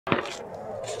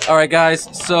Alright guys,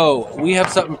 so we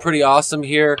have something pretty awesome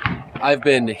here. I've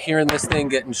been hearing this thing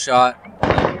getting shot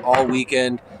all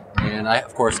weekend, and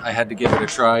of course I had to give it a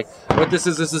try. What this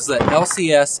is the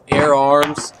LCS Air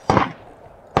Arms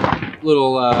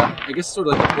little, I guess sort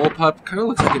of like a bullpup. Kind of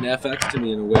looks like an FX to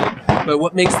me in a way. But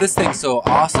what makes this thing so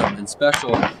awesome and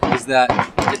special is that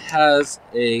it has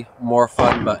a more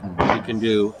fun button. You can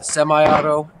do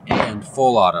semi-auto and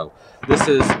full auto. This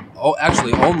is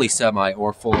actually only semi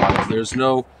or full auto. There's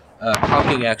no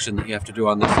cocking action that you have to do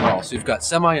on this at all. So you've got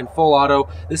semi and full auto.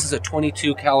 This is a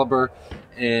 22 caliber,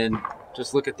 and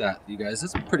just look at that, you guys.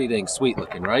 It's pretty dang sweet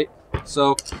looking, right?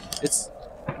 So it's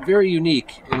very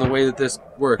unique in the way that this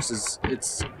works.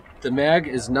 The mag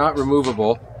is not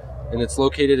removable, and it's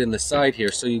located in the side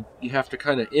here, so you have to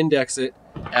kind of index it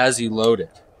as you load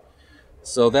it.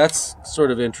 So that's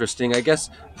sort of interesting. I guess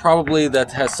probably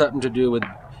that has something to do with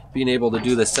being able to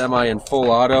do the semi and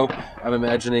full auto. I'm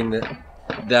imagining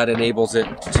that enables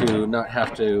it to not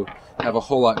have to have a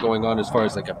whole lot going on as far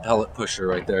as like a pellet pusher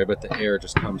right there, but the air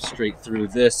just comes straight through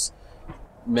this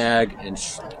mag and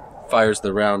fires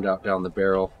the round out down the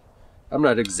barrel. I'm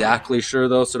not exactly sure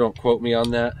though, so don't quote me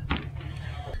on that.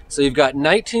 So you've got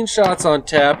 19 shots on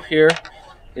tap here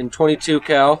in 22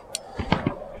 cal,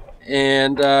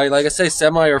 and like I say,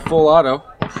 semi or full auto.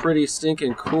 Pretty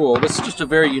stinking cool. This is just a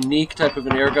very unique type of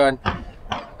an air gun.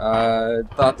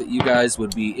 Thought that you guys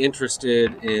would be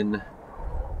interested in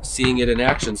seeing it in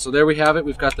action. So there we have it.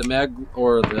 We've got the mag,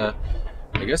 or the,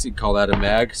 I guess you'd call that a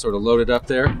mag, sort of loaded up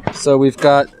there. So we've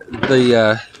got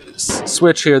the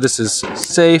switch here. This is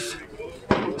safe,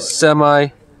 semi,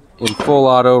 and full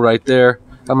auto right there.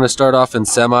 I'm going to start off in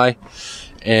semi,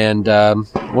 and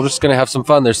we're just going to have some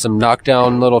fun. There's some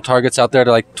knockdown little targets out there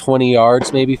to like 20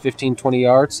 yards, maybe 15, 20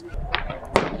 yards.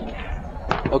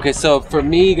 Okay, so for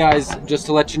me, guys, just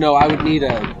to let you know, I would need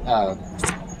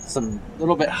some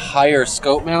little bit higher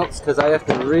scope mounts, because I have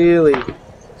to really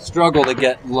struggle to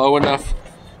get low enough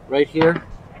right here.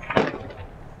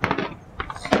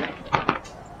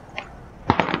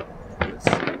 Let's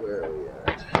see, where are we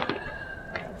at?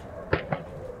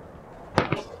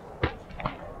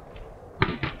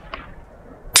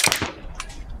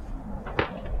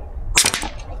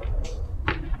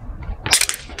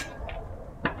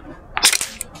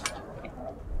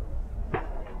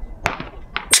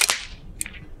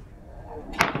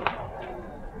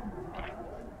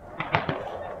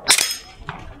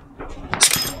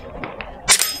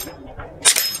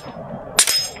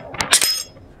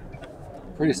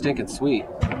 Pretty stinking sweet.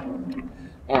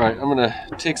 Alright, I'm gonna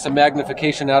take some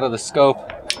magnification out of the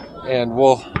scope, and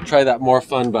we'll try that more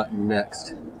fun button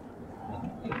next.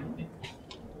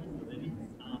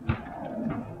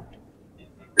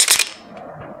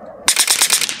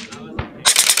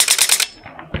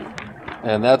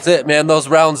 And that's it, man. Those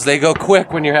rounds, they go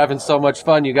quick when you're having so much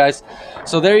fun, you guys.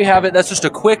 So there you have it. That's just a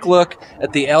quick look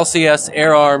at the LCS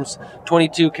Air Arms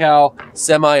 22 cal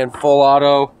semi and full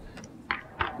auto.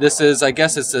 This is, I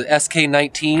guess it's the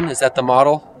SK-19. Is that the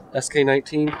model?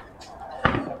 SK-19?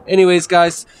 Anyways,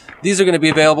 guys, these are going to be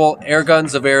available.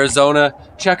 Airguns of Arizona.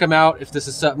 Check them out if this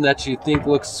is something that you think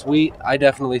looks sweet. I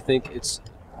definitely think it's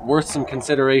worth some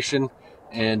consideration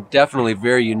and definitely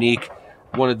very unique.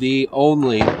 One of the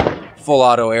only full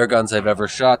auto air guns I've ever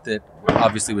shot that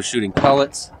obviously was shooting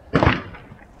pellets.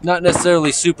 Not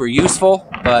necessarily super useful,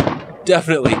 but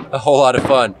definitely a whole lot of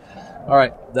fun. All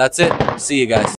right, that's it. See you guys.